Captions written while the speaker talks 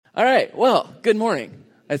All right, well, good morning.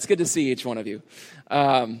 It's good to see each one of you.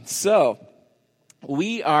 So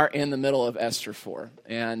we are in the middle of Esther 4,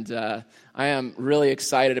 and I am really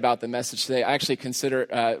excited about the message today. I actually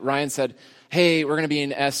consider, Ryan said, hey, we're going to be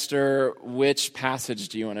in Esther. Which passage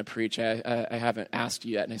do you want to preach? I haven't asked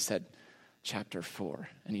you yet. And I said, chapter 4.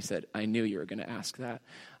 And he said, I knew you were going to ask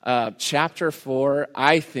that. Chapter 4,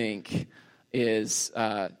 I think, is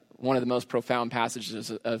one of the most profound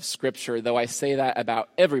passages of Scripture, though I say that about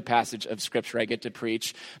every passage of Scripture I get to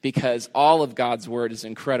preach because all of God's Word is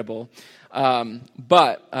incredible.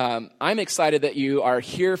 But I'm excited that you are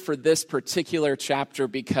here for this particular chapter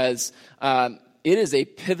because it is a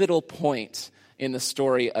pivotal point in the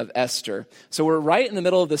story of Esther. So we're right in the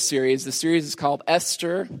middle of the series. The series is called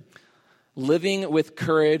Esther, Living with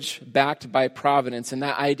Courage, Backed by Providence. And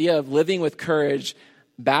that idea of living with courage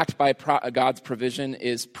backed by God's provision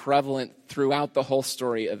is prevalent throughout the whole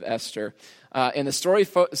story of Esther. In the story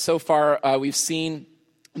so far, we've seen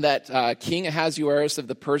that King Ahasuerus of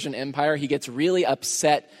the Persian Empire, he gets really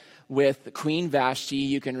upset with Queen Vashti.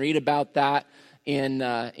 You can read about that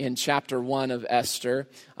in chapter 1 of Esther.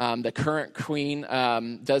 The current queen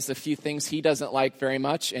does a few things he doesn't like very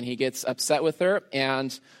much, and he gets upset with her,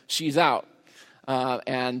 and she's out.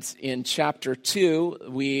 And in chapter 2,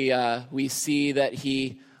 we see that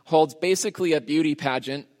he holds basically a beauty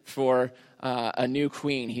pageant for a new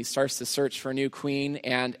queen. He starts to search for a new queen,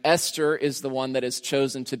 and Esther is the one that is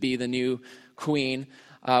chosen to be the new queen.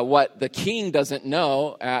 What the king doesn't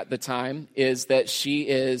know at the time is that she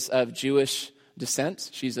is of Jewish descent.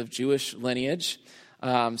 She's of Jewish lineage.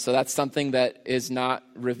 So that's something that is not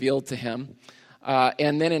revealed to him.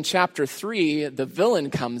 And then in chapter 3, the villain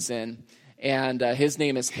comes in, and his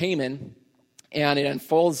name is Haman, and it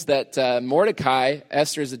unfolds that Mordecai,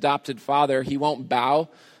 Esther's adopted father, he won't bow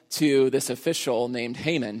to this official named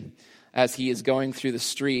Haman as he is going through the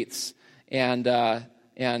streets, and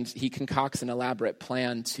he concocts an elaborate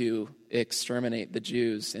plan to exterminate the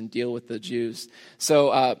Jews and deal with the Jews.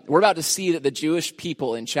 So we're about to see that the Jewish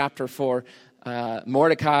people in chapter 4,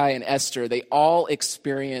 Mordecai and Esther, they all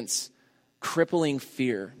experience crippling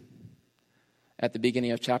fear at the beginning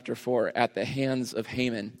of chapter 4 at the hands of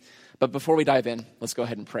Haman. But before we dive in, let's go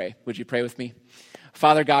ahead and pray. Would you pray with me?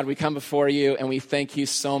 Father God, we come before you and we thank you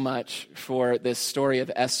so much for this story of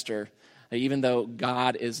Esther. Even though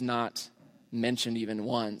God is not mentioned even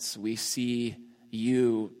once, we see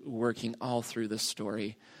you working all through the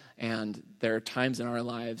story. And there are times in our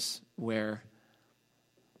lives where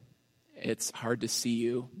it's hard to see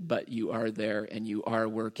you, but you are there and you are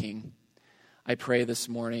working. I pray this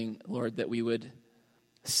morning, Lord, that we would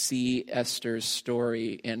see Esther's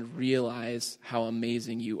story and realize how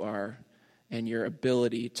amazing you are and your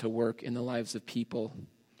ability to work in the lives of people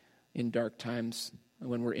in dark times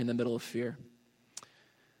when we're in the middle of fear.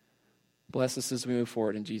 Bless us as we move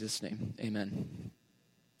forward in Jesus' name. Amen.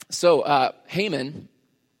 So Haman,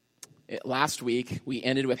 last week we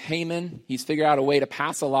ended with Haman. He's figured out a way to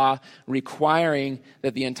pass a law requiring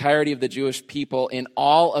that the entirety of the Jewish people in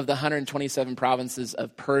all of the 127 provinces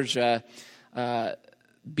of Persia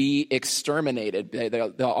be exterminated.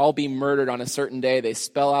 They'll all be murdered on a certain day. They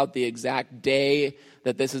spell out the exact day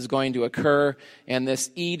that this is going to occur. And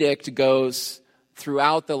this edict goes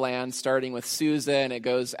throughout the land, starting with Susa, and it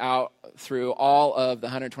goes out through all of the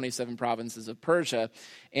 127 provinces of Persia.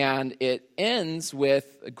 And it ends with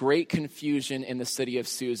great confusion in the city of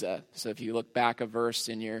Susa. So if you look back a verse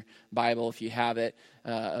in your Bible, if you have it,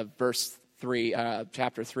 verse 3,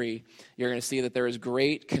 chapter 3, you're going to see that there is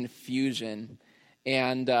great confusion.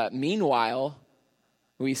 And meanwhile,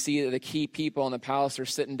 we see that the key people in the palace are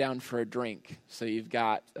sitting down for a drink. So you've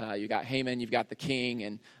got Haman, you've got the king,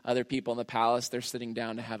 and other people in the palace. They're sitting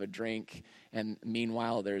down to have a drink. And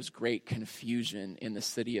meanwhile, there's great confusion in the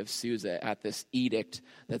city of Susa at this edict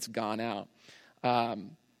that's gone out.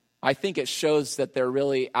 I think it shows that they're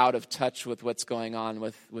really out of touch with what's going on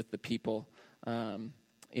with the people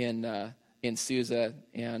in Susa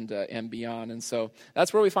and beyond. And so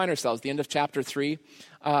that's where we find ourselves, the end of chapter 3.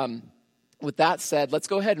 With that said, let's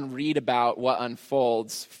go ahead and read about what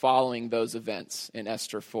unfolds following those events in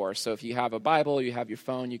Esther 4. So if you have a Bible, you have your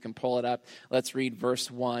phone, you can pull it up. Let's read verse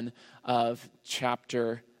 1 of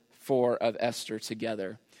chapter 4 of Esther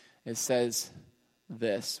together. It says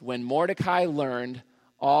this: When Mordecai learned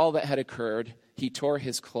all that had occurred, he tore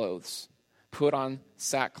his clothes, put on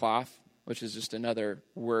sackcloth, which is just another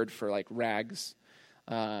word for like rags,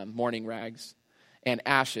 mourning rags, and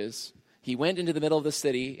ashes. He went into the middle of the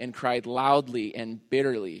city and cried loudly and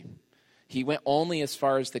bitterly. He went only as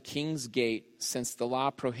far as the king's gate, since the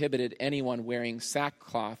law prohibited anyone wearing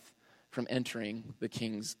sackcloth from entering the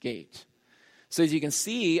king's gate. So as you can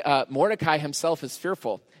see, Mordecai himself is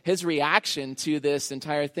fearful. His reaction to this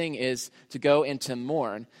entire thing is to go and to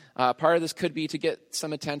mourn. Part of this could be to get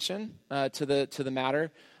some attention to the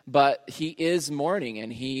matter, but he is mourning,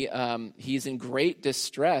 and he's in great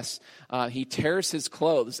distress. He tears his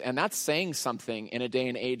clothes, and that's saying something in a day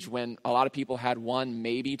and age when a lot of people had one,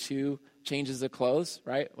 maybe two changes of clothes,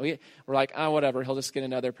 right? We're like, whatever, he'll just get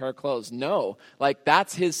another pair of clothes. No, like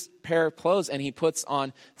that's his pair of clothes, and he puts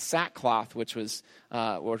on sackcloth, which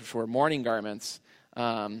were mourning garments.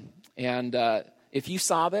 If you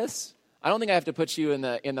saw this, I don't think I have to put you in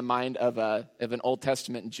the mind of an Old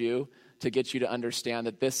Testament Jew to get you to understand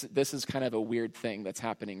that this is kind of a weird thing that's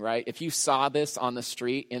happening, right? If you saw this on the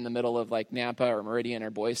street in the middle of like Nampa or Meridian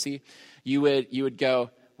or Boise, you would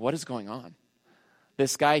go, what is going on?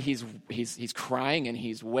 This guy, he's crying and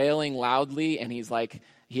he's wailing loudly, and he's like,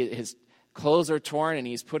 his clothes are torn, and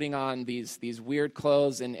he's putting on these weird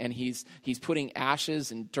clothes, and he's putting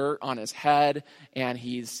ashes and dirt on his head, and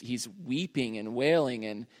he's weeping and wailing,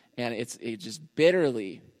 and it's just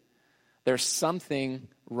bitterly. There's something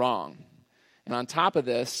wrong. And on top of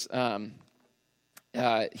this,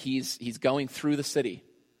 he's going through the city,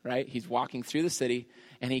 right? He's walking through the city,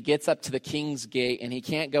 and he gets up to the king's gate, and he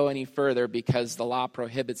can't go any further because the law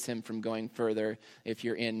prohibits him from going further if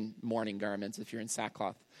you're in mourning garments, if you're in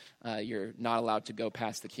sackcloth. You're not allowed to go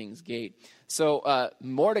past the king's gate. So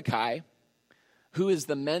Mordecai, who is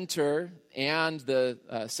the mentor and the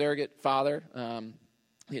surrogate father,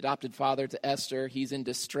 the adopted father to Esther, he's in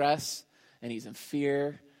distress, and he's in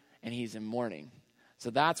fear, and he's in mourning.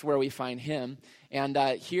 So that's where we find him. And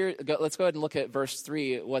let's go ahead and look at verse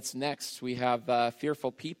 3. What's next? We have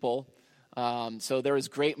fearful people. So there was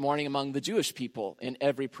great mourning among the Jewish people in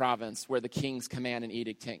every province where the king's command and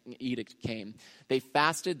edict came. They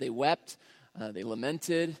fasted, they wept, they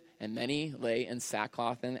lamented, and many lay in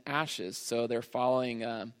sackcloth and ashes. So they're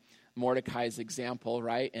following Mordecai's example,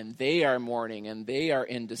 right? And they are mourning, and they are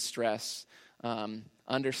in distress.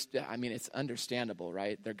 It's understandable,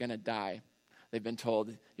 right? They're going to die. They've been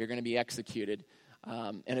told, you're going to be executed.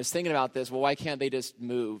 And I was thinking about this, well, why can't they just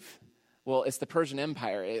move? Well, it's the Persian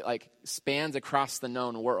Empire. It like spans across the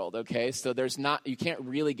known world, okay? So you can't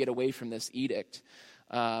really get away from this edict.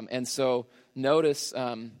 And so notice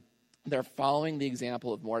they're following the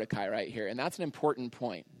example of Mordecai right here. And that's an important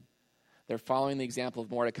point. They're following the example of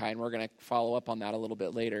Mordecai, and we're going to follow up on that a little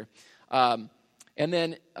bit later. And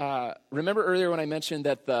then remember earlier when I mentioned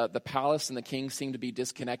that the palace and the king seem to be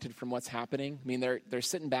disconnected from what's happening? I mean, they're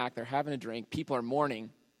sitting back, they're having a drink, people are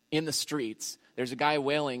mourning in the streets. There's a guy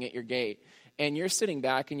wailing at your gate, and you're sitting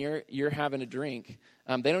back and you're having a drink.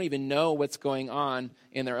 They don't even know what's going on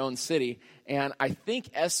in their own city. And I think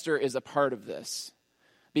Esther is a part of this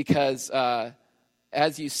because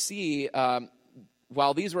as you see,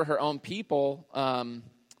 while these were her own people,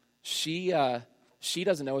 she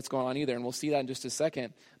doesn't know what's going on either, and we'll see that in just a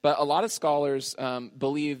second. But a lot of scholars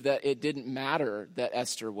believe that it didn't matter that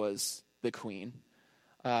Esther was the queen.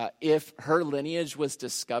 If her lineage was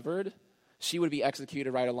discovered, she would be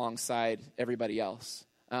executed right alongside everybody else.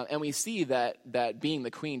 And we see that being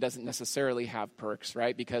the queen doesn't necessarily have perks,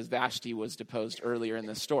 right? Because Vashti was deposed earlier in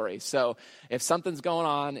the story. So if something's going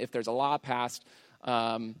on, if there's a law passed,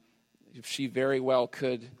 she very well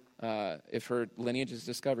could, if her lineage is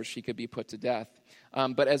discovered, she could be put to death.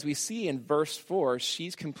 But as we see in verse 4,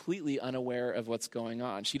 she's completely unaware of what's going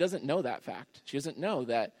on. She doesn't know that fact. She doesn't know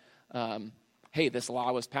that, hey, this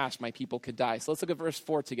law was passed, my people could die. So let's look at verse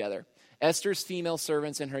 4 together. Esther's female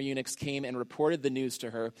servants and her eunuchs came and reported the news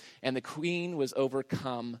to her, and the queen was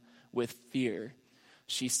overcome with fear.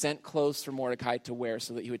 She sent clothes for Mordecai to wear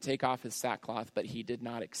so that he would take off his sackcloth, but he did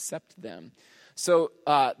not accept them. So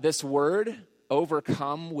this word,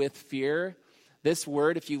 overcome with fear, this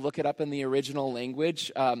word, if you look it up in the original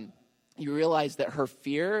language, you realize that her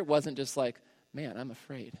fear wasn't just like, man, I'm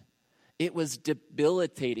afraid. It was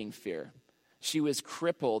debilitating fear. She was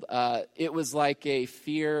crippled. It was like a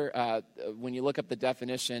fear, when you look up the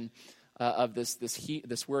definition of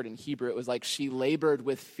this word in Hebrew, it was like she labored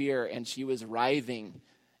with fear, and she was writhing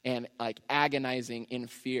and like agonizing in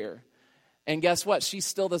fear. And guess what? She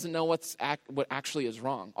still doesn't know what actually is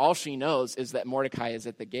wrong. All she knows is that Mordecai is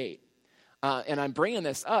at the gate. And I'm bringing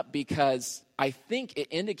this up because I think it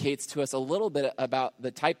indicates to us a little bit about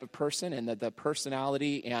the type of person and the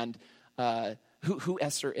personality and who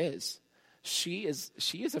Esther is. She is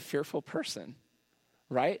a fearful person,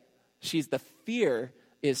 right? The fear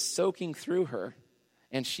is soaking through her,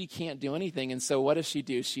 and she can't do anything. And so what does she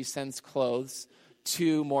do? She sends clothes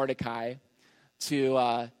to Mordecai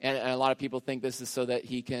and a lot of people think this is so that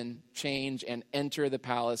he can change and enter the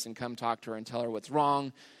palace and come talk to her and tell her what's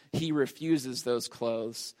wrong. he refuses those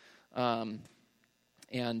clothes and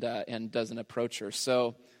doesn't approach her.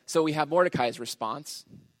 So we have Mordecai's response.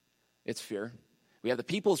 It's fear. We have the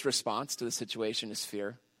people's response to the situation is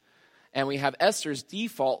fear. And we have Esther's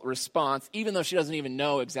default response, even though she doesn't even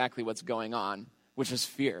know exactly what's going on, which is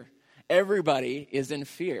fear. Everybody is in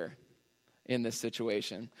fear in this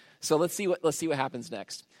situation. So let's see what happens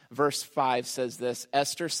next. Verse 5 says this: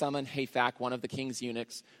 Esther summoned Hathach, one of the king's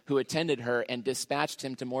eunuchs, who attended her, and dispatched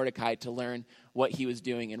him to Mordecai to learn what he was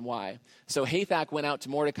doing and why. So Hathach went out to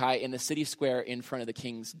Mordecai in the city square in front of the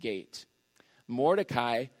king's gate.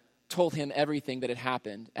 Mordecai told him everything that had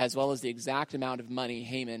happened, as well as the exact amount of money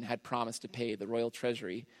Haman had promised to pay the royal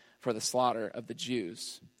treasury for the slaughter of the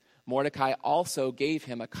Jews. Mordecai also gave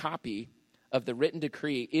him a copy of the written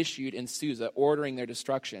decree issued in Susa ordering their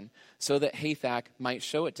destruction, so that Hathach might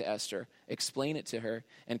show it to Esther, explain it to her,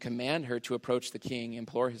 and command her to approach the king,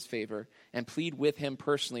 implore his favor, and plead with him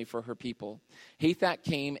personally for her people. Hathach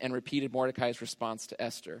came and repeated Mordecai's response to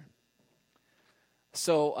Esther.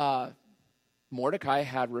 So Mordecai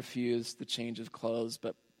had refused the change of clothes,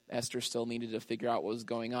 but Esther still needed to figure out what was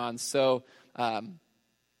going on. So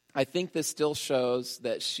I think this still shows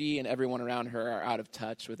that she and everyone around her are out of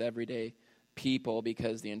touch with everyday people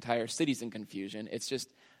because the entire city's in confusion. It's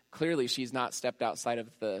just clearly she's not stepped outside of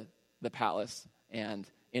the palace and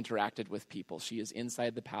interacted with people. She is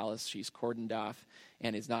inside the palace. She's cordoned off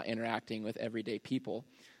and is not interacting with everyday people.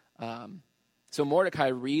 So Mordecai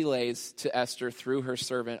relays to Esther through her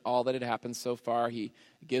servant all that had happened so far. He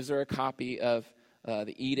gives her a copy of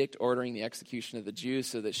the edict ordering the execution of the Jews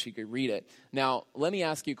so that she could read it. Now, let me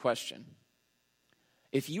ask you a question.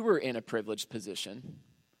 If you were in a privileged position,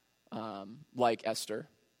 like Esther,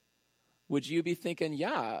 would you be thinking,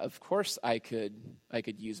 yeah, of course I could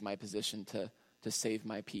use my position to save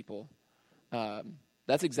my people?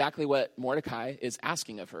 That's exactly what Mordecai is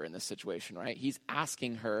asking of her in this situation, right? He's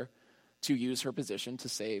asking her to use her position to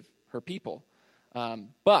save her people.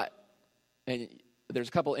 But there's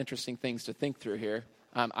a couple interesting things to think through here.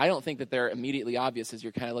 I don't think that they're immediately obvious as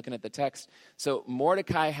you're kind of looking at the text. So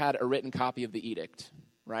Mordecai had a written copy of the edict,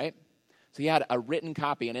 right? So he had a written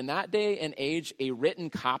copy. And in that day and age, a written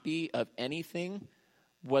copy of anything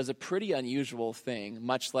was a pretty unusual thing,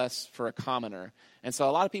 much less for a commoner. And so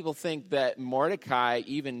a lot of people think that Mordecai,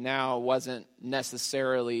 even now, wasn't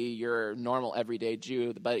necessarily your normal everyday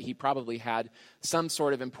Jew, but he probably had some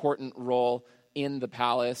sort of important role in the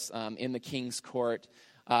palace, in the king's court.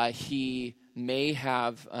 He may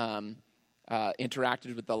have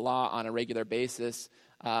interacted with the law on a regular basis,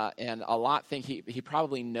 and a lot think he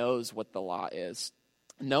probably knows what the law is.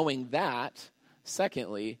 Knowing that,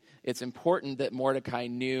 secondly, it's important that Mordecai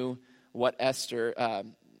knew what Esther,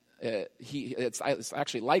 it's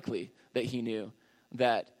actually likely that he knew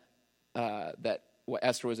that what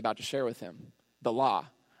Esther was about to share with him, the law.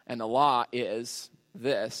 And the law is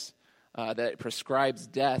this, that it prescribes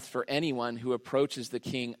death for anyone who approaches the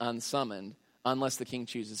king unsummoned, unless the king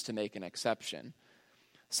chooses to make an exception.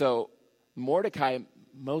 So Mordecai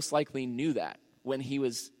most likely knew that when he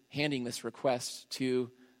was handing this request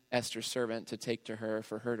to Esther's servant to take to her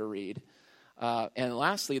for her to read. And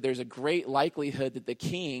lastly, there's a great likelihood that the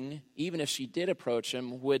king, even if she did approach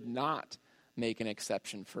him, would not make an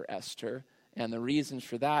exception for Esther. And the reason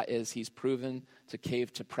for that is he's proven to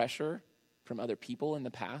cave to pressure from other people in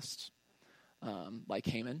the past, like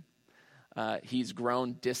Haman. He's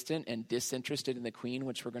grown distant and disinterested in the queen,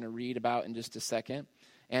 which we're going to read about in just a second.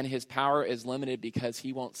 And his power is limited because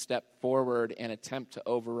he won't step forward and attempt to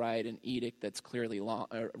override an edict that's clearly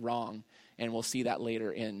wrong. And we'll see that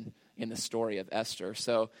later in the story of Esther.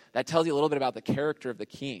 So that tells you a little bit about the character of the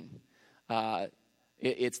king.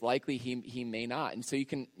 It's likely he may not. And so you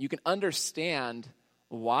can understand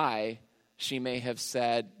why she may have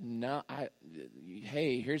said, "No,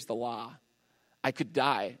 hey, here's the law. I could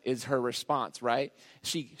die," is her response, right?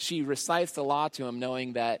 She recites the law to him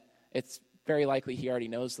knowing that it's very likely he already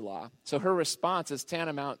knows the law. So her response is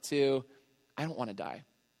tantamount to, I don't want to die.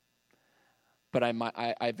 But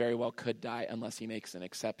I very well could die unless he makes an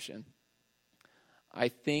exception. I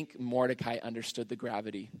think Mordecai understood the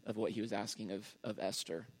gravity of what he was asking of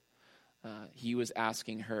Esther. He was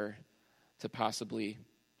asking her to possibly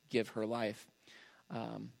give her life.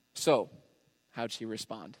 So how'd she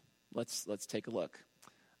respond? Let's take a look.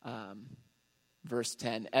 Verse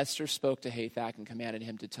 10, Esther spoke to Hathach and commanded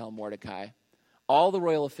him to tell Mordecai, all the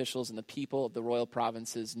royal officials and the people of the royal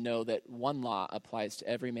provinces know that one law applies to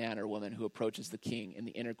every man or woman who approaches the king in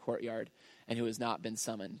the inner courtyard and who has not been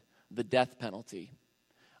summoned, the death penalty,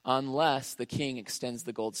 unless the king extends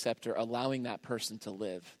the gold scepter, allowing that person to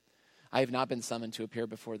live. I have not been summoned to appear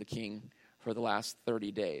before the king for the last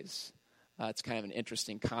 30 days. It's kind of an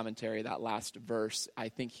interesting commentary, that last verse. I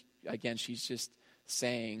think, again, she's just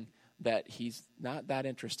saying that he's not that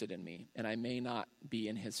interested in me, and I may not be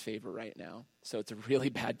in his favor right now. So it's a really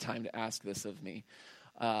bad time to ask this of me.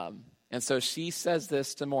 And so she says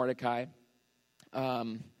this to Mordecai,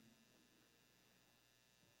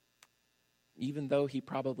 even though he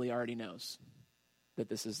probably already knows that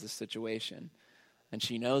this is the situation. And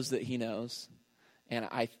she knows that he knows. And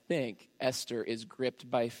I think Esther is gripped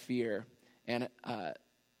by fear. And,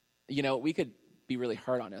 we could be really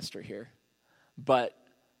hard on Esther here. But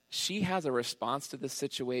she has a response to this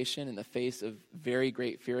situation in the face of very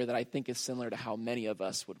great fear that I think is similar to how many of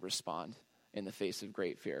us would respond in the face of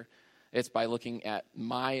great fear. It's by looking at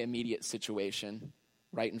my immediate situation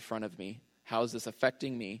right in front of me. How is this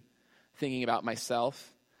affecting me? Thinking about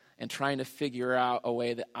myself and trying to figure out a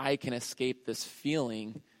way that I can escape this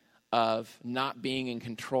feeling of not being in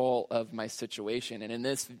control of my situation. And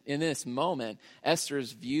in this moment,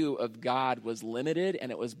 Esther's view of God was limited, and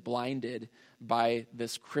it was blinded by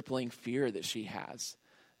this crippling fear that she has.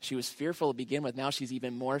 She was fearful to begin with. Now she's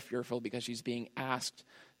even more fearful because she's being asked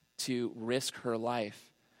to risk her life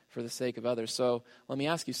for the sake of others. So let me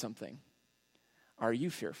ask you something. Are you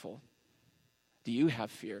fearful? Do you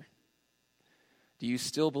have fear? Do you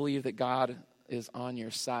still believe that God is on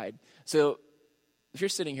your side? So if you're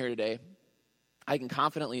sitting here today, I can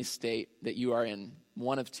confidently state that you are in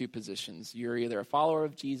one of two positions. You're either a follower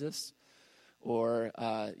of Jesus or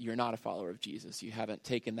you're not a follower of Jesus. You haven't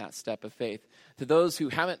taken that step of faith. To those who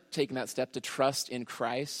haven't taken that step to trust in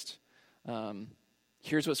Christ,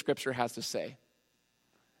 here's what Scripture has to say.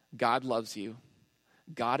 God loves you.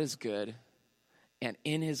 God is good. And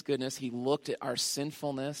in his goodness, he looked at our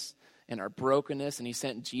sinfulness and our brokenness, and he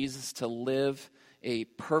sent Jesus to live a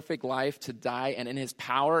perfect life, to die. And in his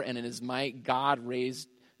power and in his might, God raised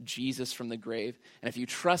Jesus from the grave. And if you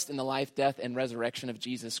trust in the life, death, and resurrection of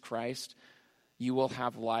Jesus Christ, you will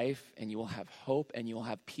have life, and you will have hope, and you will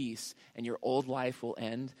have peace, and your old life will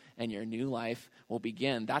end, and your new life will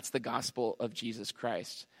begin. That's the gospel of Jesus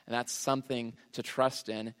Christ. And that's something to trust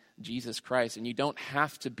in, Jesus Christ. And you don't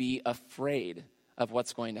have to be afraid of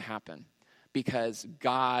what's going to happen, because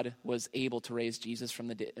God was able to raise Jesus from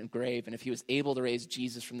the grave. And if he was able to raise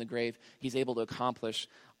Jesus from the grave, he's able to accomplish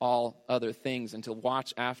all other things and to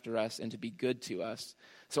watch after us and to be good to us.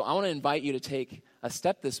 So I want to invite you to take a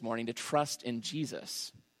step this morning to trust in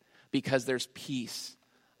Jesus, because there's peace.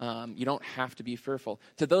 You don't have to be fearful.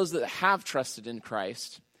 To those that have trusted in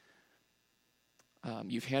Christ,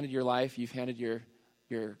 you've handed your life, you've handed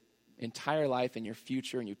your entire life and your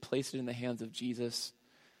future, and you placed it in the hands of Jesus.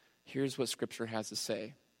 Here's what Scripture has to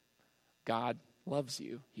say. God loves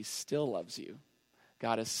you. He still loves you.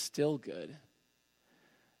 God is still good.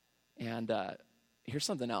 And here's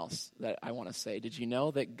something else that I want to say. Did you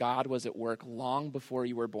know that God was at work long before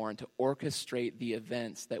you were born to orchestrate the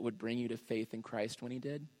events that would bring you to faith in Christ when he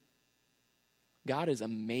did? God is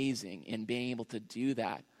amazing in being able to do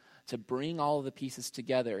that, to bring all of the pieces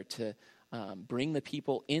together, to bring the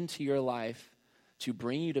people into your life, to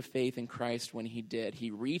bring you to faith in Christ when he did.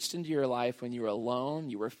 He reached into your life when you were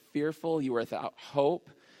alone, you were fearful, you were without hope,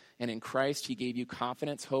 and in Christ he gave you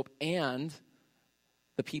confidence, hope, and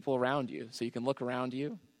the people around you. So you can look around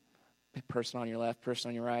you, person on your left, person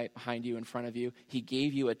on your right, behind you, in front of you. He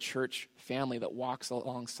gave you a church family that walks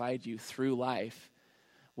alongside you through life.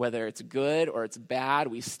 Whether it's good or it's bad,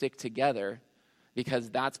 we stick together,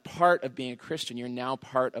 because that's part of being a Christian. You're now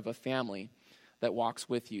part of a family that walks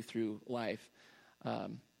with you through life.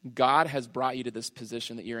 God has brought you to this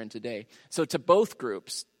position that you're in today. So to both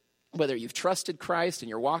groups, whether you've trusted Christ and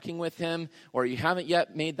you're walking with him, or you haven't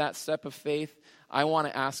yet made that step of faith, I want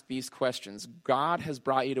to ask these questions. God has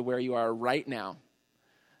brought you to where you are right now.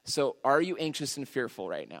 So are you anxious and fearful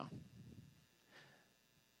right now?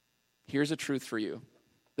 Here's a truth for you.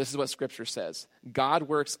 This is what Scripture says. God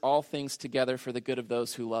works all things together for the good of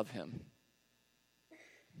those who love him.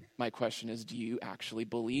 My question is, do you actually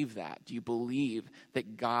believe that? Do you believe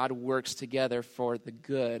that God works together for the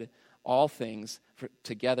good, all things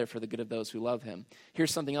together for the good of those who love him?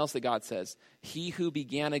 Here's something else that God says. He who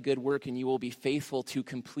began a good work in you will be faithful to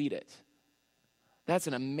complete it. That's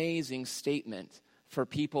an amazing statement for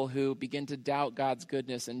people who begin to doubt God's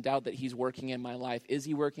goodness and doubt that he's working in my life. Is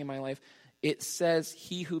he working in my life? It says,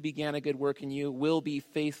 he who began a good work in you will be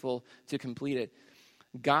faithful to complete it.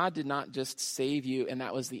 God did not just save you and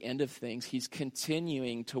that was the end of things. He's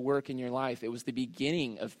continuing to work in your life. It was the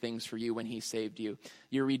beginning of things for you when he saved you.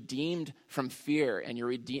 You're redeemed from fear, and you're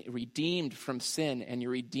redeemed from sin, and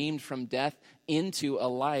you're redeemed from death into a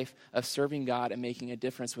life of serving God and making a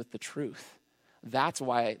difference with the truth.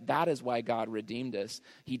 That is why God redeemed us.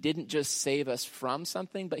 He didn't just save us from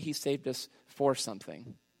something, but he saved us for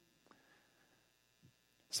something.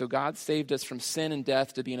 So God saved us from sin and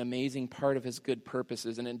death to be an amazing part of his good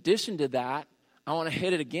purposes. And in addition to that, I want to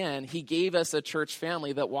hit it again. He gave us a church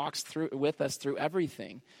family that walks with us through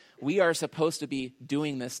everything. We are supposed to be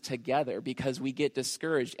doing this together because we get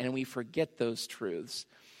discouraged and we forget those truths.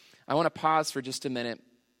 I want to pause for just a minute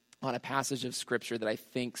on a passage of Scripture that I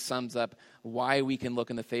think sums up why we can look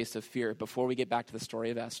in the face of fear. Before we get back to the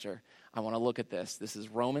story of Esther, I want to look at this. This is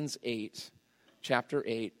Romans 8, chapter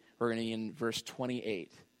 8. We're going to be in verse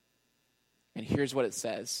 28. And here's what it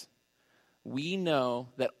says. We know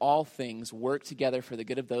that all things work together for the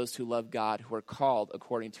good of those who love God, who are called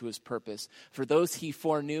according to his purpose. For those he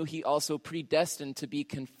foreknew, he also predestined to be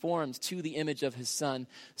conformed to the image of his Son,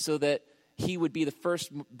 so that he would be the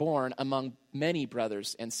firstborn among many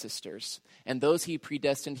brothers and sisters. And those he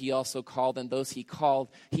predestined, he also called. And those he called,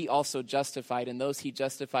 he also justified. And those he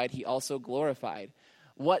justified, he also glorified.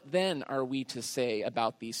 What then are we to say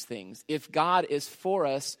about these things? If God is for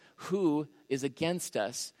us, who is against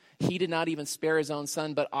us? He did not even spare his own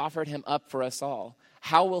Son, but offered him up for us all.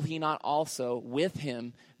 How will he not also, with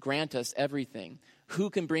him, grant us everything?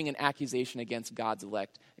 Who can bring an accusation against God's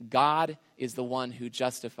elect? God is the one who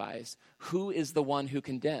justifies. Who is the one who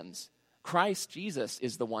condemns? Christ Jesus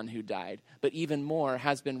is the one who died, but even more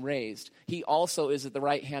has been raised. He also is at the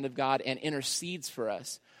right hand of God and intercedes for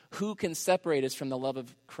us. Who can separate us from the love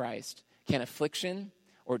of Christ? Can affliction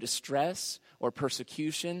or distress or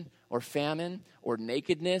persecution or famine or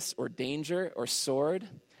nakedness or danger or sword?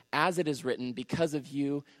 As it is written, because of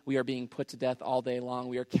you, we are being put to death all day long.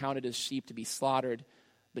 We are counted as sheep to be slaughtered.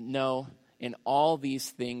 But no, in all these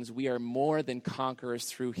things, we are more than conquerors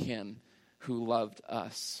through him who loved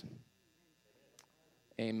us.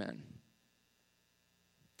 Amen.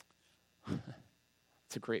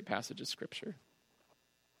 It's a great passage of Scripture.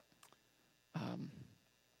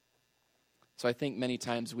 So I think many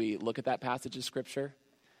times we look at that passage of Scripture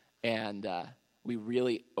and we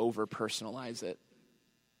really over-personalize it.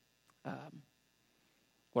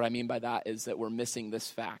 What I mean by that is that we're missing this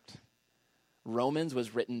fact. Romans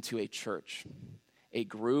was written to a church, a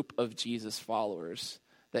group of Jesus followers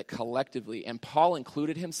that collectively, and Paul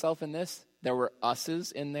included himself in this. There were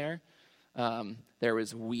us's in there. There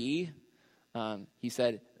was we. He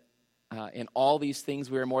said, in all these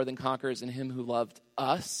things we are more than conquerors in him who loved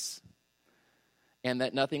us, and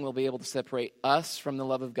that nothing will be able to separate us from the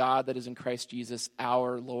love of God that is in Christ Jesus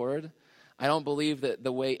our Lord. I don't believe that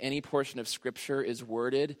the way any portion of Scripture is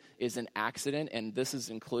worded is an accident, and this is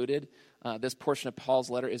included. This portion of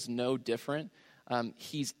Paul's letter is no different.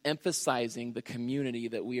 He's emphasizing the community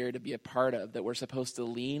that we are to be a part of, that we're supposed to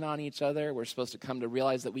lean on each other. We're supposed to come to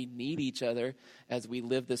realize that we need each other as we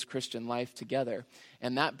live this Christian life together.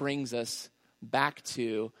 And that brings us back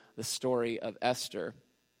to the story of Esther.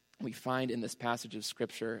 We find in this passage of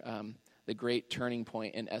Scripture the great turning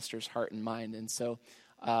point in Esther's heart and mind. And so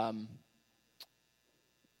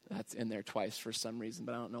that's in there twice for some reason,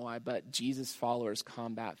 but I don't know why. But Jesus' followers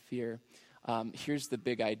combat fear. Here's the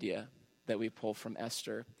big idea that we pull from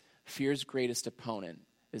Esther. Fear's greatest opponent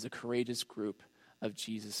is a courageous group of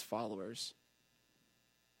Jesus' followers.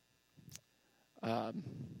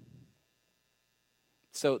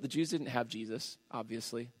 So the Jews didn't have Jesus,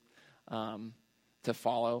 obviously, to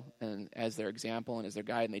follow and as their example and as their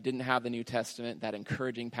guide. And they didn't have the New Testament, that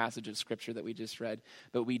encouraging passage of Scripture that we just read.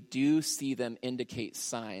 But we do see them indicate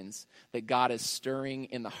signs that God is stirring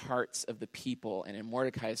in the hearts of the people and in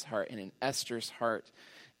Mordecai's heart and in Esther's heart.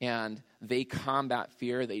 And they combat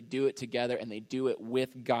fear, they do it together, and they do it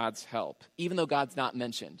with God's help. Even though God's not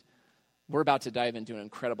mentioned. We're about to dive into an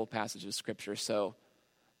incredible passage of Scripture, so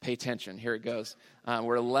pay attention. Here it goes.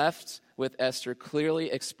 We're left with Esther clearly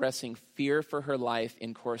expressing fear for her life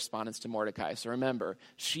in correspondence to Mordecai. So remember,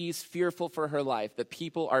 she's fearful for her life. The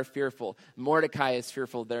people are fearful. Mordecai is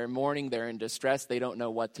fearful. They're mourning. They're in distress. They don't know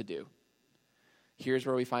what to do. Here's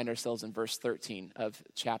where we find ourselves in verse 13 of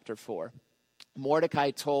chapter 4.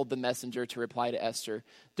 Mordecai told the messenger to reply to Esther,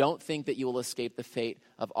 "Don't think that you will escape the fate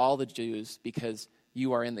of all the Jews because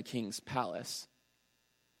you are in the king's palace.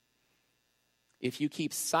 If you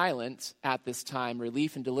keep silent at this time,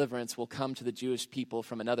 relief and deliverance will come to the Jewish people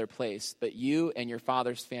from another place, but you and your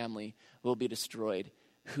father's family will be destroyed.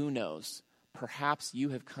 Who knows? Perhaps you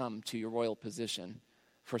have come to your royal position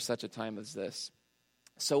for such a time as this."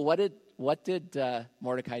 So what did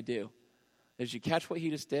Mordecai do? Did you catch what he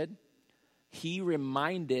just did? He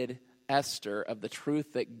reminded Esther of the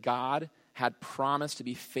truth that God had promised to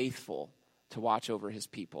be faithful to watch over his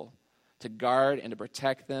people, to guard and to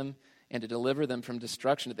protect them and to deliver them from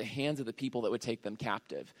destruction at the hands of the people that would take them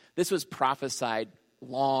captive. This was prophesied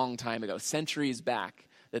long time ago, centuries back,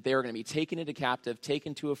 that they were going to be taken into captive,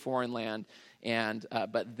 taken to a foreign land, and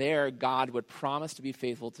but there God would promise to be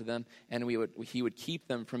faithful to them, and he would keep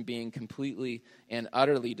them from being completely and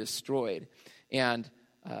utterly destroyed. And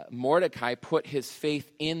Mordecai put his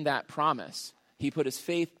faith in that promise. He put his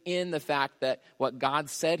faith in the fact that what God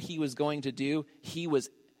said he was going to do, he was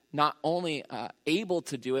not only able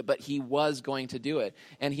to do it, but he was going to do it.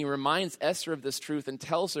 And he reminds Esther of this truth and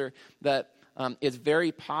tells her that it's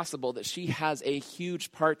very possible that she has a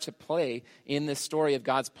huge part to play in this story of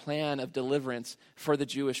God's plan of deliverance for the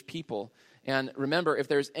Jewish people. And remember, if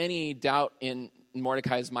there's any doubt in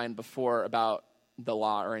Mordecai's mind before about the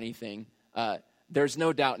law or anything, there's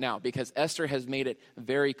no doubt now, because Esther has made it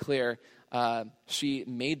very clear. She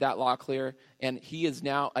made that law clear, and he is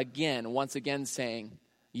now once again saying,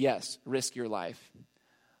 yes, risk your life.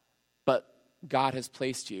 But God has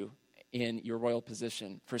placed you in your royal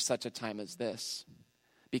position for such a time as this,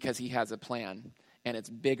 because he has a plan, and it's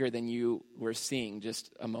bigger than you were seeing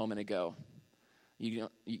just a moment ago.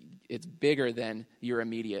 It's bigger than your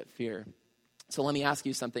immediate fear. So let me ask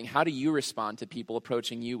you something. How do you respond to people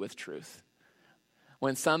approaching you with truth?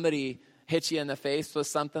 When somebody hits you in the face with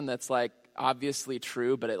something that's like obviously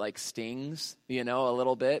true, but it like stings, a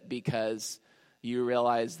little bit, because you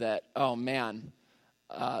realize that, oh man,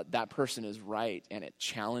 that person is right, and it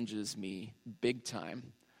challenges me big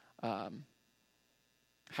time.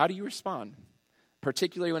 How do you respond?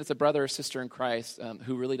 Particularly when it's a brother or sister in Christ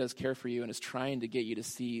who really does care for you and is trying to get you to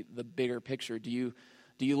see the bigger picture. Do you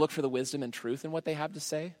look for the wisdom and truth in what they have to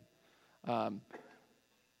say?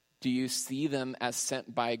 Do you see them as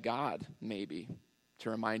sent by God, maybe,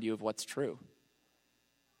 to remind you of what's true?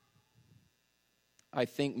 I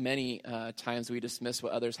think many times we dismiss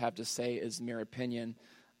what others have to say as mere opinion,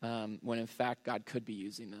 when in fact God could be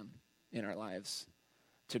using them in our lives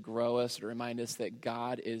to grow us, to remind us that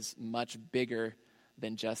God is much bigger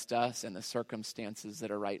than just us and the circumstances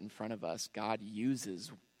that are right in front of us. God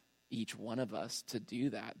uses each one of us to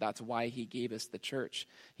do that. That's why he gave us the church.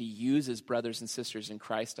 He uses brothers and sisters in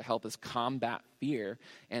Christ to help us combat fear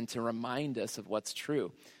and to remind us of what's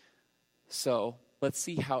true. So let's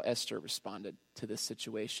see how Esther responded to this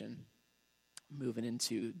situation. Moving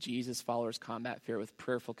into Jesus followers combat fear with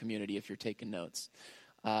prayerful community, if you're taking notes.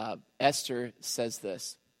 Esther says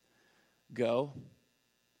this: go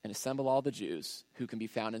and assemble all the Jews who can be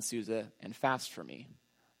found in Susa and fast for me.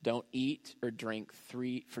 Don't eat or drink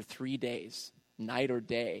for 3 days, night or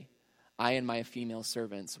day. I and my female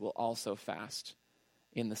servants will also fast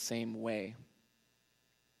in the same way.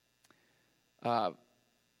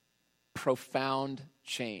 Profound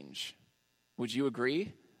change. Would you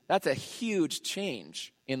agree? That's a huge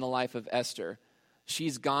change in the life of Esther.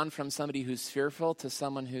 She's gone from somebody who's fearful to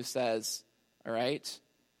someone who says, all right,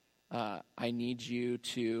 I need you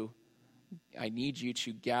to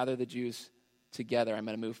gather the Jews together. I'm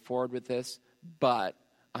going to move forward with this, but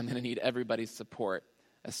I'm going to need everybody's support,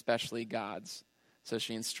 especially God's. So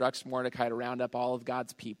she instructs Mordecai to round up all of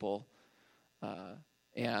God's people,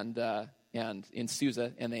 and in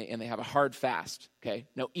Susa, and they have a hard fast. Okay,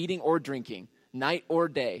 no eating or drinking, night or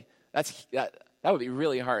day. That would be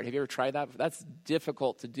really hard. Have you ever tried that? That's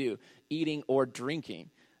difficult to do. Eating or drinking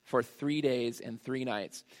for 3 days and 3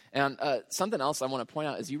 nights. And something else I want to point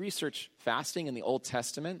out is you research fasting in the Old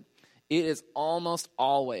Testament. It is almost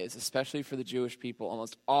always, especially for the Jewish people,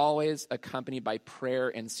 almost always accompanied by prayer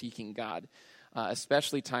and seeking God,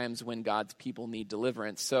 especially times when God's people need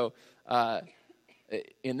deliverance. So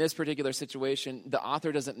in this particular situation, the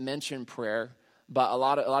author doesn't mention prayer, but a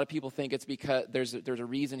lot of people think it's because there's a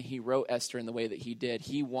reason he wrote Esther in the way that he did.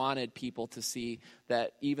 He wanted people to see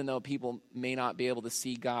that even though people may not be able to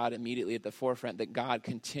see God immediately at the forefront, that God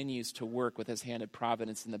continues to work with his hand of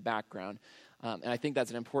providence in the background. And I think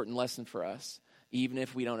that's an important lesson for us. Even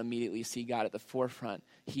if we don't immediately see God at the forefront,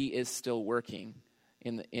 he is still working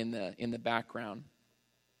in the background.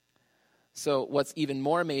 So what's even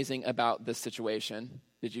more amazing about this situation,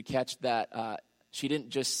 did you catch that she didn't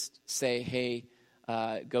just say, hey,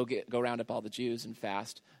 go round up all the Jews and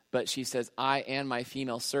fast, but she says, I and my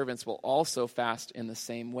female servants will also fast in the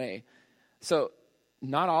same way. So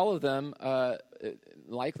not all of them,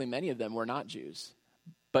 likely many of them were not Jews.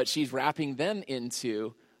 But she's wrapping them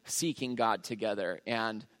into seeking God together,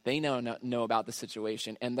 and they know about the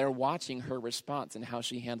situation, and they're watching her response and how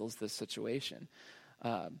she handles this situation.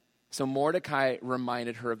 So Mordecai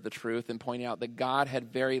reminded her of the truth and pointed out that God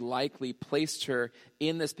had very likely placed her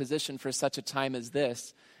in this position for such a time as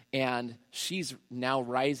this, and she's now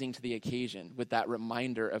rising to the occasion with that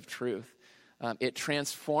reminder of truth. it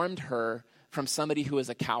transformed her from somebody who was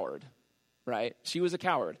a coward, right? She was a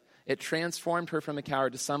coward. It transformed her from a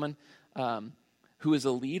coward to someone who is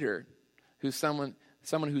a leader, who's someone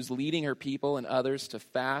who's leading her people and others to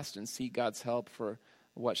fast and seek God's help for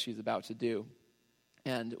what she's about to do.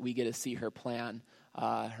 And we get to see her plan.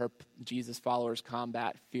 Her Jesus followers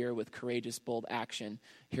combat fear with courageous, bold action.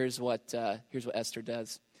 Here's what Esther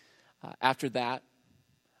does. After that,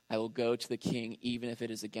 I will go to the king, even if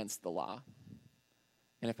it is against the law.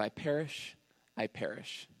 And if I perish, I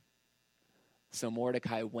perish. So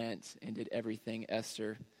Mordecai went and did everything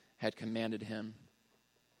Esther had commanded him.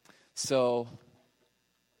 So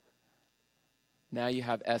now you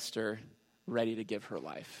have Esther ready to give her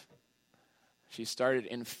life. She started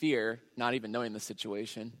in fear, not even knowing the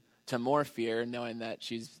situation, to more fear, knowing that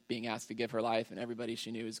she's being asked to give her life and everybody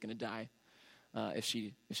she knew was going to die if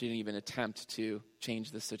she didn't even attempt to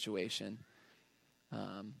change the situation,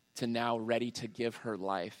 to now ready to give her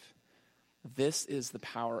life. This is the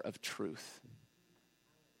power of truth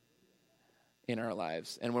in our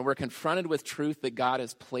lives. And when we're confronted with truth that God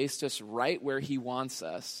has placed us right where he wants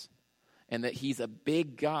us, and that he's a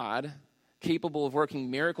big God capable of working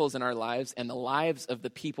miracles in our lives and the lives of the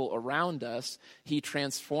people around us, he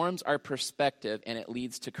transforms our perspective, and it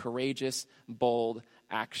leads to courageous, bold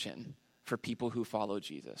action for people who follow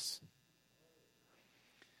Jesus.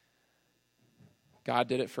 God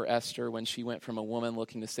did it for Esther when she went from a woman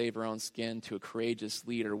looking to save her own skin to a courageous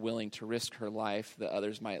leader willing to risk her life that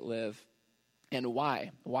others might live. And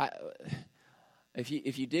why? Why? If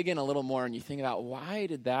you dig in a little more and you think about why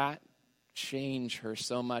did that change her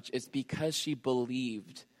so much, it's because she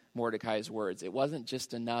believed Mordecai's words. It wasn't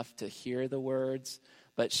just enough to hear the words,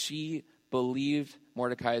 but she believed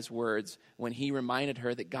Mordecai's words when he reminded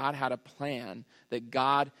her that God had a plan, that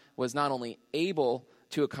God was not only able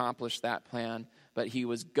to accomplish that plan, but he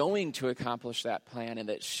was going to accomplish that plan, and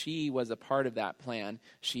that she was a part of that plan.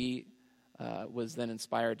 She was then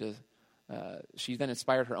inspired to. She then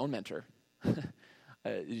inspired her own mentor.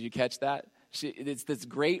 Did you catch that? It's this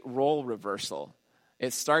great role reversal.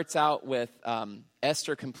 It starts out with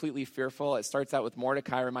Esther completely fearful. It starts out with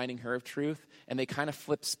Mordecai reminding her of truth, and they kind of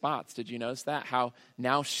flip spots. Did you notice that? How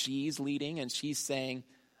now she's leading, and she's saying,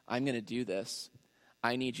 I'm going to do this.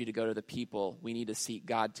 I need you to go to the people. We need to seek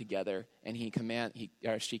God together. And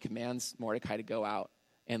she commands Mordecai to go out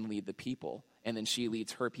and lead the people. And then she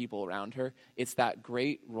leads her people around her. It's that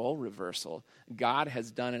great role reversal. God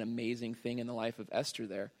has done an amazing thing in the life of Esther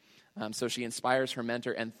there. So she inspires her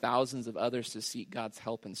mentor and thousands of others to seek God's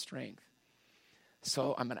help and strength.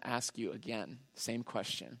 So I'm going to ask you again, same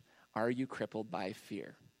question. Are you crippled by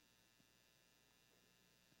fear?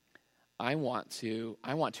 I want to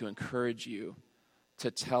encourage you to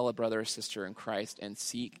tell a brother or sister in Christ and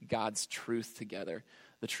seek God's truth together.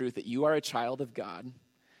 The truth that you are a child of God,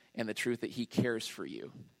 and the truth that he cares for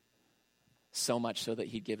you, so much so that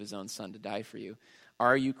he'd give his own son to die for you.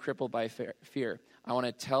 Are you crippled by fear? I want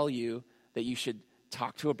to tell you that you should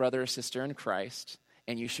talk to a brother or sister in Christ,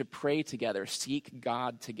 and you should pray together, seek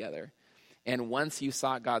God together. And once you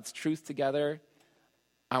sought God's truth together,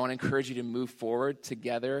 I want to encourage you to move forward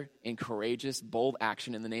together in courageous, bold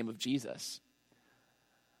action in the name of Jesus.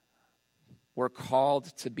 We're called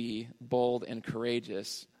to be bold and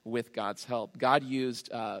courageous with God's help. God used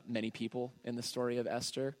many people in the story of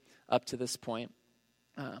Esther up to this point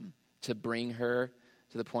to bring her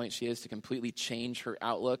to the point she is, to completely change her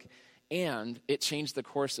outlook, and it changed the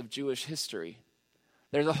course of Jewish history.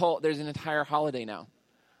 There's an entire holiday now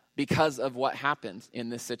because of what happened in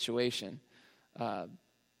this situation. How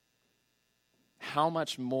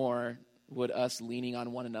much more would us leaning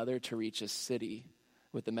on one another to reach a city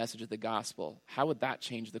with the message of the gospel, how would that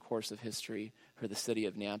change the course of history for the city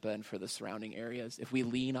of Nampa and for the surrounding areas? If we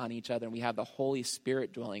lean on each other and we have the Holy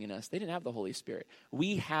Spirit dwelling in us. They didn't have the Holy Spirit.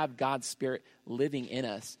 We have God's Spirit living in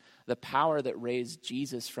us. The power that raised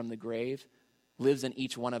Jesus from the grave lives in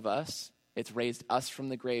each one of us. It's raised us from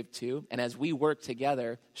the grave too. And as we work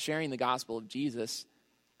together, sharing the gospel of Jesus,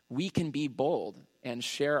 we can be bold and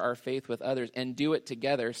share our faith with others and do it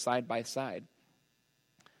together side by side.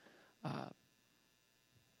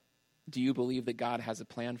 Do you believe that God has a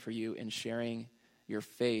plan for you in sharing your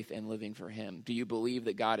faith and living for him? Do you believe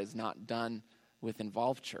that God is not done with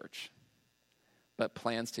Involved Church, but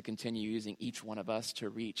plans to continue using each one of us to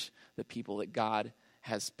reach the people that God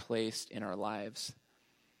has placed in our lives?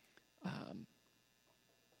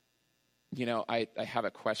 I have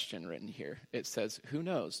a question written here. It says, who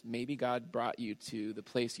knows? Maybe God brought you to the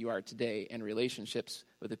place you are today and relationships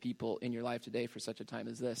with the people in your life today for such a time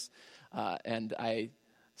as this. And I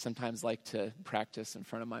sometimes like to practice in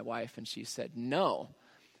front of my wife, and she said, no,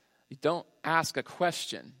 You don't ask a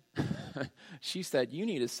question. She said, you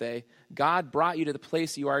need to say, God brought you to the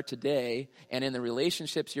place you are today and in the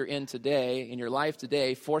relationships you're in today, in your life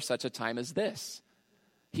today, for such a time as this.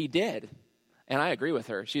 He did. And I agree with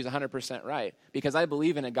her. She's 100% right. Because I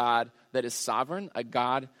believe in a God that is sovereign, a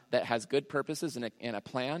God that has good purposes and a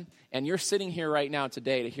plan. And you're sitting here right now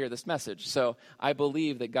today to hear this message. So I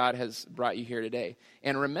believe that God has brought you here today.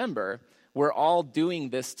 And remember, we're all doing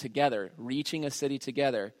this together, reaching a city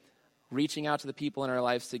together, reaching out to the people in our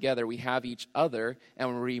lives together. We have each other,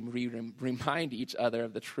 and we remind each other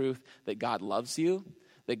of the truth that God loves you,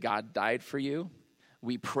 that God died for you.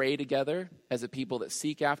 We pray together as a people that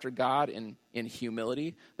seek after God in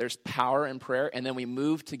humility. There's power in prayer, and then we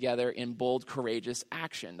move together in bold, courageous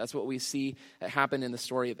action. That's what we see happen in the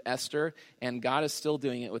story of Esther, and God is still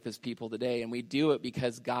doing it with his people today, and we do it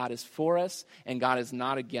because God is for us, and God is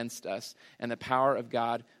not against us, and the power of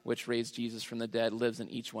God, which raised Jesus from the dead, lives in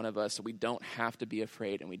each one of us, so we don't have to be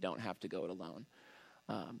afraid, and we don't have to go it alone.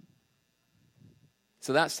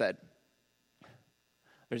 So that said,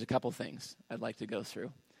 there's a couple things I'd like to go through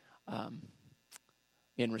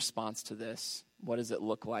in response to this. What does it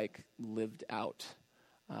look like lived out?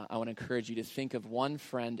 I want to encourage you to think of one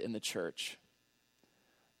friend in the church.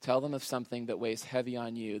 Tell them of something that weighs heavy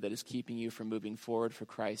on you that is keeping you from moving forward for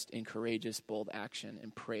Christ in courageous, bold action,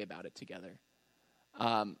 and pray about it together.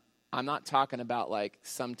 I'm not talking about like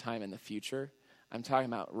sometime in the future. I'm talking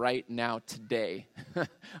about right now, today.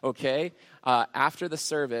 Okay? After the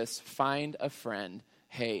service, find a friend.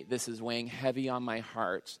 Hey, this is weighing heavy on my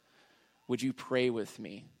heart. Would you pray with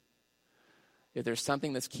me? If there's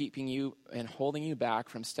something that's keeping you and holding you back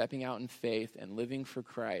from stepping out in faith and living for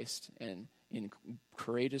Christ and in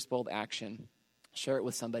courageous, bold action, share it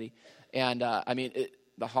with somebody. And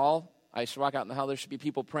the hall, I should walk out in the hall, there should be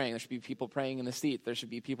people praying. There should be people praying in the seat. There should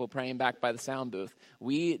be people praying back by the sound booth.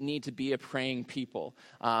 We need to be a praying people.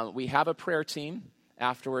 We have a prayer team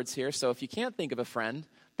afterwards here, so if you can't think of a friend,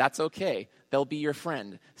 that's okay. They'll be your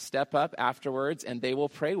friend. Step up afterwards, and they will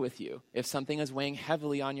pray with you if something is weighing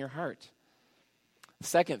heavily on your heart.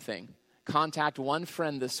 Second thing, contact one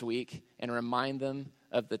friend this week and remind them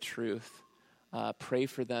of the truth. Pray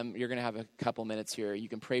for them. You're going to have a couple minutes here. You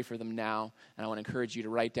can pray for them now, and I want to encourage you to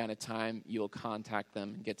write down a time you'll contact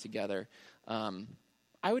them and get together.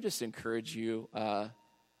 I would just encourage you,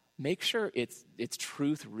 make sure it's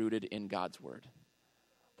truth rooted in God's word.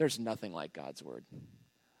 There's nothing like God's word.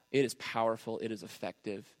 It is powerful. It is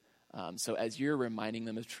effective. So as you're reminding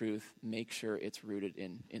them of truth, make sure it's rooted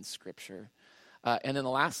in Scripture. And then the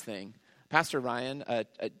last thing, Pastor Ryan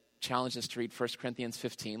challenged us to read 1 Corinthians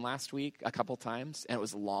 15 last week a couple times, and it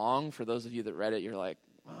was long. For those of you that read it, you're like,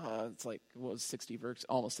 oh, it's like, what was 60 verses?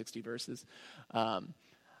 Almost 60 verses. But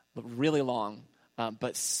really long,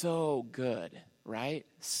 but so good, right?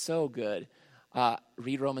 So good.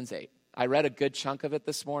 Read Romans 8. I read a good chunk of it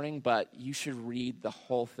this morning, but you should read the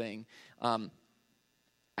whole thing.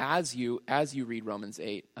 As you read Romans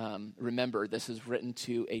 8, remember this is written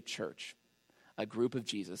to a church, a group of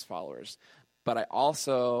Jesus followers. But I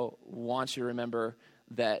also want you to remember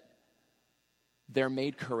that they're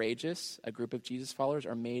made courageous. A group of Jesus followers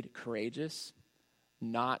are made courageous,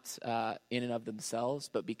 not in and of themselves,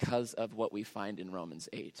 but because of what we find in Romans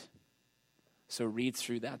 8. So read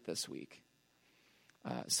through that this week.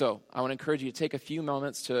 So I want to encourage you to take a few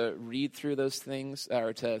moments to read through those things,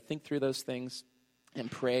 or to think through those things and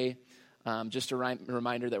pray. Just a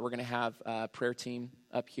reminder that we're going to have a prayer team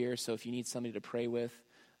up here. So if you need somebody to pray with,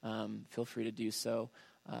 feel free to do so.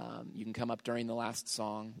 You can come up during the last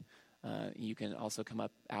song. You can also come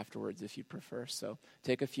up afterwards if you prefer. So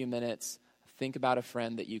take a few minutes, think about a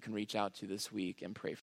friend that you can reach out to this week and pray for.